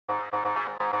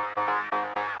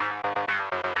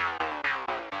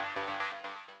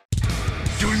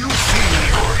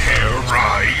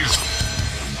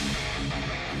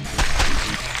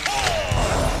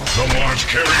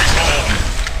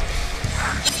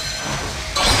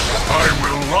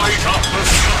light up the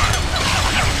sky.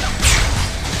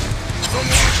 The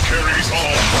march carries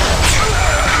on.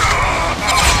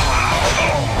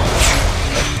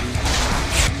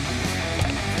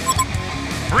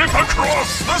 Rip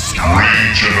across the sky.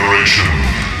 Regeneration.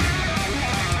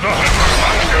 The hammer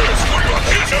hungers for your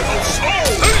pitiful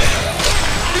soul.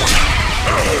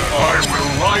 I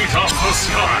will light up the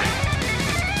sky.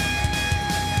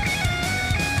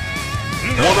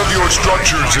 One of your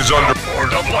structures is under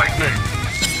Lord of Lightning.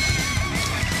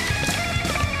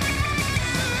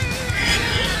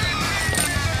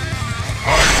 I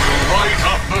will light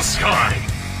up the sky.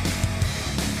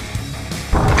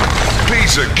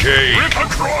 piece of cake. Rip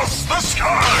across the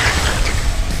sky.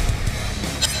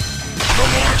 The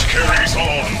march carries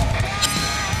on.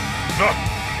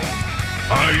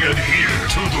 I adhere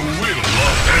to the will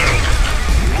of hell.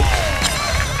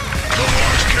 The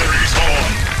march carries on.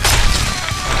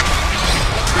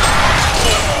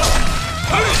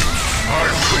 I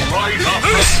will light up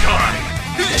the sky.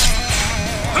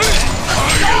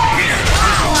 I adhere to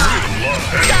the will of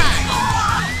hell.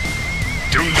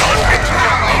 Do not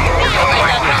interrupt the Lord of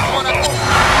Lightning.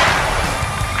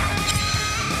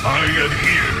 I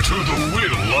adhere to the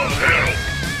will of hell.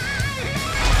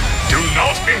 Do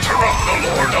not interrupt the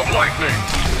Lord of Lightning.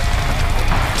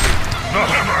 The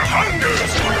hammer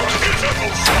hungers for your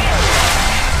pitiful soul.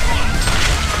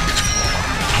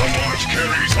 The march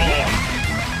carries on.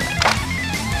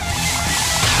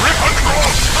 Rip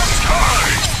across the sky.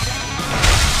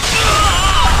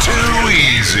 Too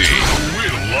easy. To the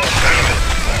will of hell.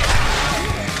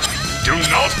 Do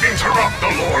not interrupt the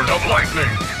Lord of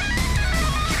Lightning.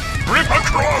 Rip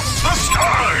across the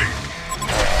sky.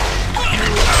 You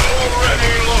have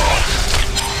already lost.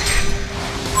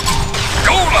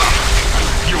 Gola!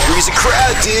 Freeze a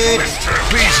crowd, dude.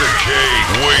 Piece of cake.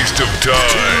 Waste of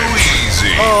time. Too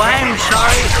easy. Oh, I'm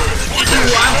sorry. You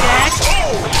want that?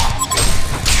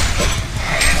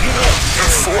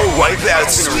 4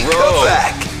 wipeouts in a row.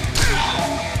 Back.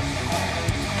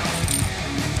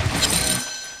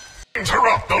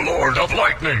 Interrupt the Lord of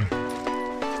Lightning.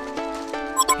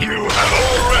 You have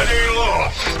already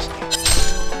lost.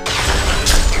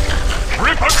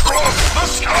 Rip across the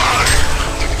sky.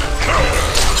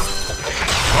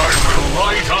 I will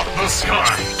light up the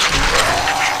sky.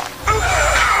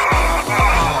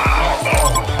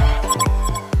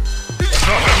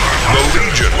 The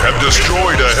Legion have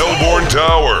destroyed a Hellborn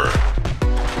tower.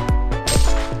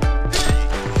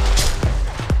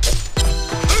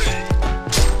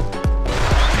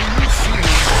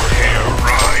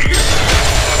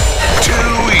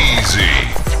 Too easy.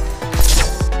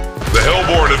 The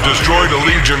Hellborn have destroyed a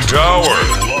Legion tower.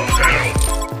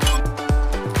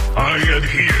 I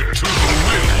adhere to the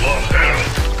will of hell.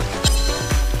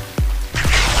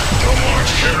 The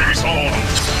march carries on.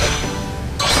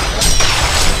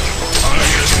 I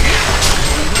adhere to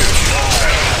the will of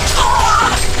hell.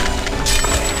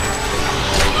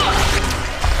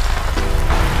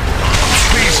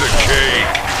 Piece of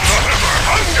cake. The hammer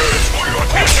hungers for your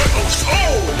pitiful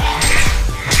soul.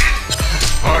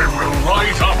 I will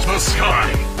light up the sky.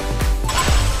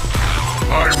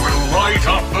 I will light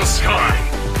up the sky.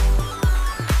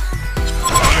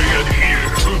 I adhere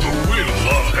to the will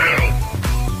of hell.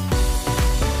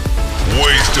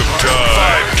 Waste of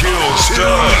time. Kill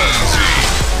stun. Easy.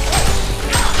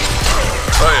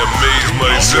 I amaze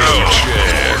myself. No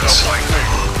chance.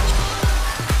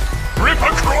 Rip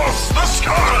across the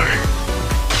sky.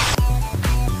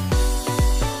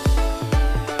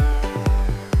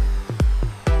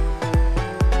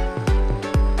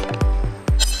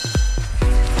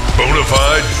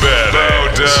 Bonafide badass. Bow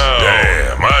down.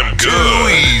 Damn, I'm good. Too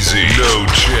easy. No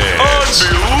chance.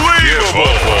 Unbelievable. Give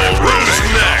up already. Who's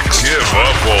next? Give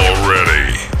up already.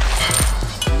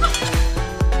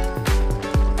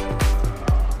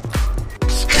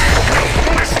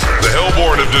 The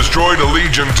Hellborn have destroyed a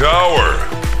Legion tower.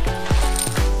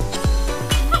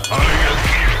 I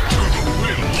adhere to the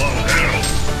will of hell.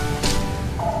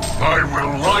 I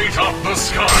will light up the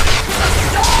sky.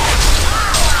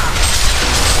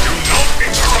 Do not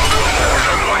interrupt the Lord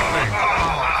of Lightning.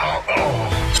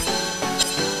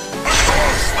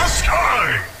 Across the sky.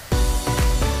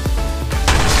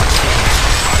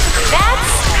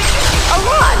 That's a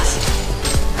lot.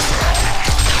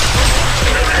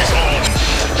 Carries on.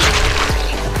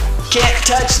 Can't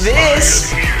touch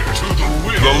this. Adhere to the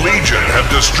will. The Legion have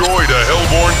destroyed a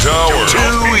Hellborn tower.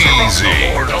 Too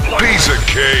easy. Piece of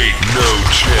cake. No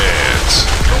chance.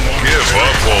 Give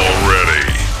up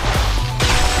already.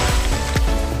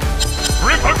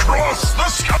 Rip across the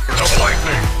sky of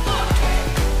lightning.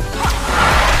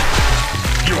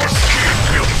 Your skin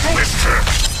will blister.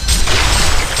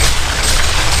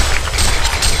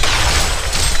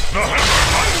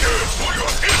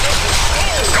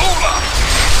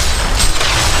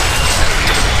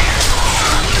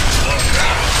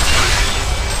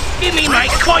 my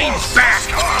coins back!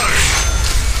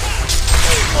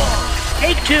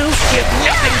 Take two, give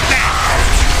nothing back!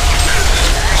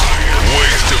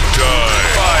 Waste of time.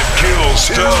 5 kills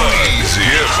done. Easy.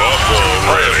 Give up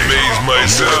already. Amaze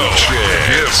myself.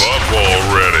 Give up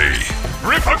already.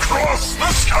 Rip across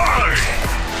the sky!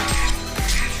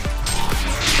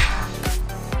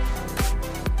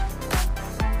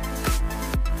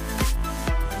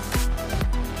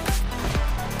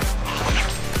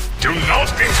 Do not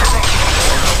interrupt the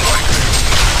Lord of Lightning!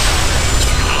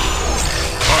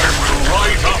 I will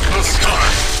light up the sky!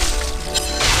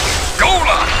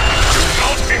 Gola! Do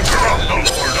not interrupt the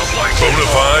Lord of Lightning!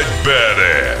 Bonafide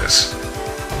badass.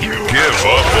 Give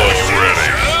up already.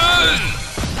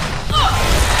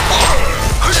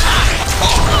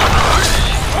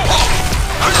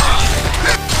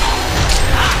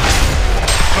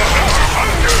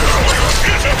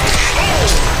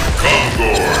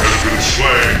 Kongor has been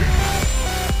slain!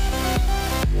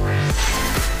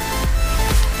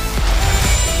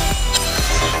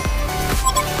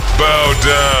 Bow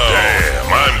down.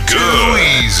 Damn, I'm good. Too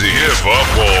easy. Give up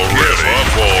already. Give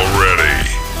up already.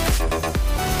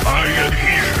 I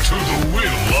adhere to the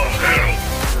will of hell!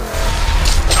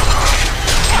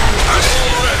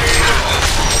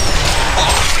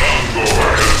 Kongor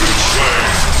has been slain!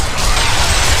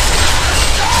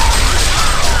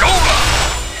 Gola!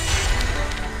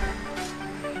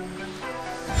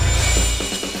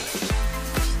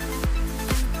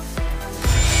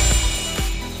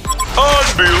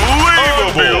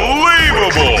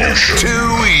 Unbelievable!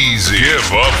 Too easy.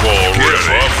 Give up already. Give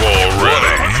up already. What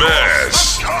a mess.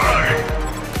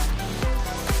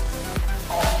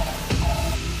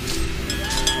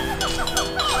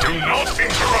 Do not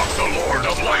interrupt the Lord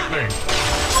of Lightning!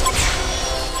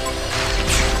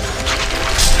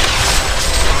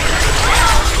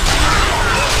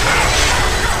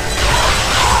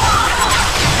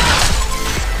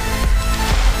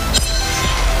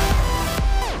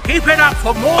 Keep it up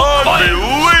for more coins!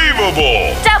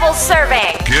 Unbelievable! Double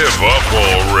serving. Give up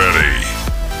already.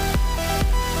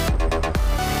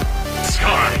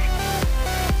 Sky!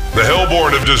 The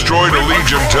Hellborn have destroyed a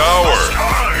Legion tower.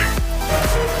 Sky!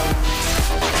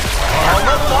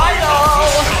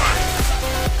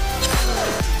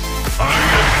 I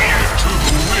adhere to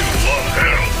the will of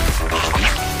hell!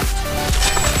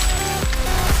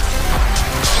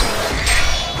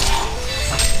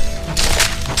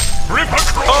 Rip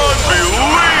across!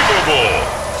 Unbelievable!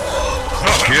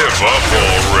 Give up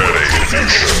already.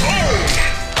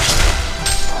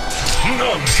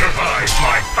 None survive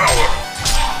my power!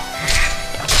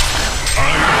 I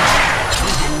adhere to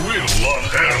the will of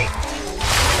hell!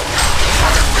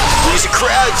 There's a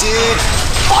crowd, dude.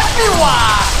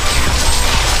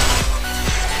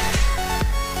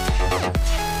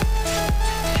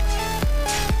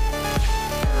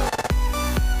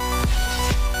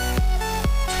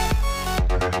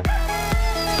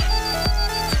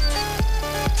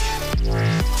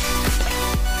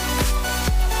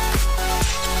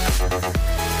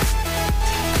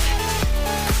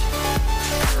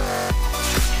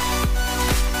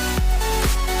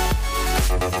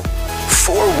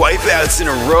 Four wipeouts in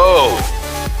a row.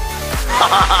 Ha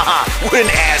ha ha! What an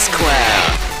ass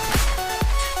clown.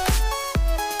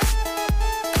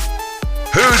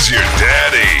 Who's your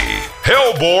daddy?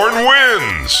 Hellborn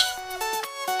wins!